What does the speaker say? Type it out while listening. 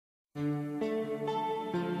Young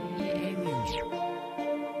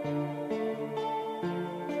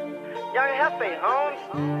Hefe, Holmes.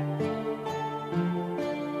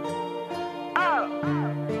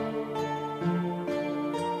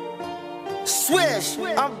 Swish,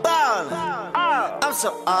 I'm ballin'. I'm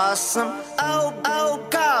so awesome. Oh,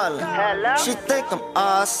 callin'. Hello? She think I'm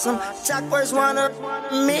awesome. Chakras wanna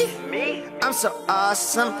me. I'm so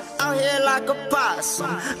awesome. Out here like a possum.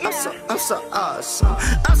 I'm so awesome. I'm so awesome.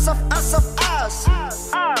 I'm so awesome.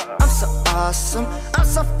 I'm so awesome.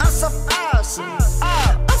 I'm so awesome.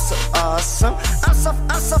 I'm so awesome.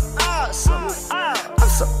 I'm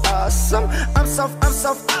so awesome. I'm so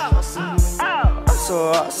awesome. I'm so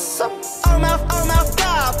awesome. Oh my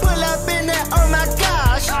God, pull up in there, oh my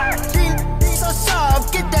gosh. These so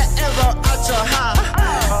soft, get that arrow out your heart.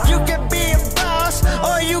 You can be a boss,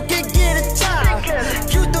 or you can get a job.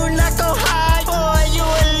 You do not go high, boy, you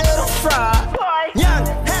a little fraud. Young,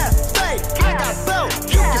 half-fake, I got both,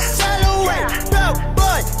 you can sail away. Bro,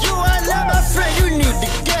 boy, you are not my friend, you need to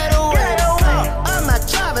get away. I'm my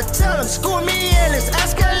driver, tell him, school me in, let's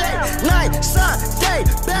escalate. Night, sun, day,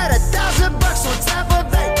 bet $1,000 on top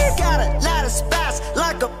of it. Got a lot of spots,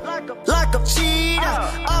 like a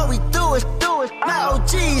cheetah. All we do is my OG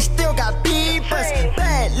still got beepers.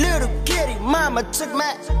 Bad little kitty, mama took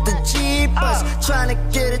my the Jeepers. Tryna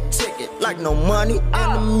get a ticket, like no money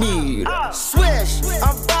in the meter. Swish,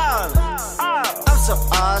 I'm ballin'. I'm so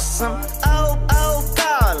awesome. Oh,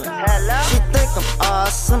 callin'. She think I'm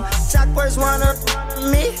awesome. Chakras wanna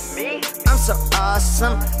me. I'm so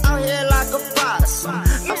awesome. Out here like a possum.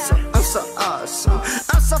 I'm so awesome.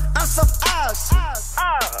 I'm so awesome.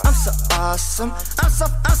 I'm so awesome. I'm so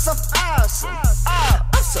awesome.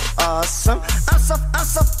 I'm so awesome. I'm so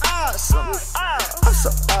awesome. I'm so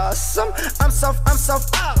awesome. I'm so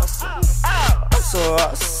awesome. I'm so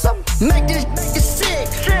awesome. Make this nigga sick.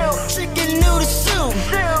 Chicken noodle soup.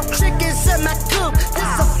 Chickens in my coop.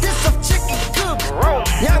 This a chicken coop.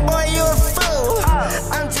 Young boy, you a fool.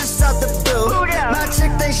 I'm just out the blue. My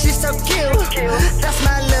chick thinks she's so cute. That's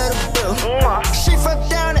my little boo. She from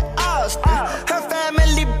down in Austin. Her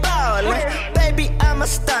family ballin'. Baby, I'm a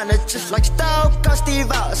stunner, just like Stone Cold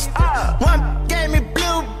Steve Austin. One gave me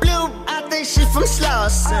blue. I think she from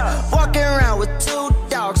Slauson. Walking around with 2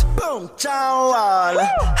 dogs. Boom, John Waller.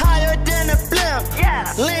 Higher than a blimp.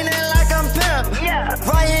 Leaning like I'm pimp.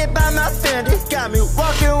 Right here by my Fendi. Got me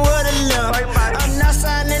walking with a limp. I'm not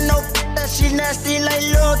signing no that she nasty like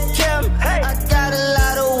Lil' Kim. I got a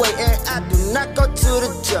lot of weight and I do not go to the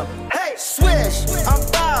gym. Swish, I'm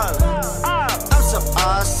ballin'. I'm so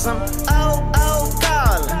awesome. Oh,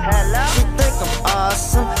 callin'. She think I'm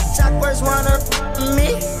awesome. Chakras wanna me.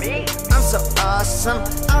 I'm so awesome.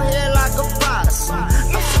 Out here like a possum.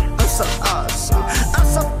 I'm so awesome. I'm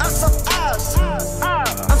so awesome.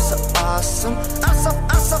 I'm so awesome. I'm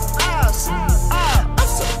so awesome. I'm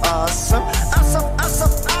so awesome. I'm so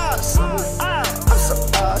awesome. I'm so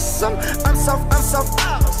awesome. I'm so awesome.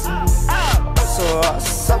 I'm so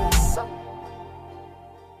awesome.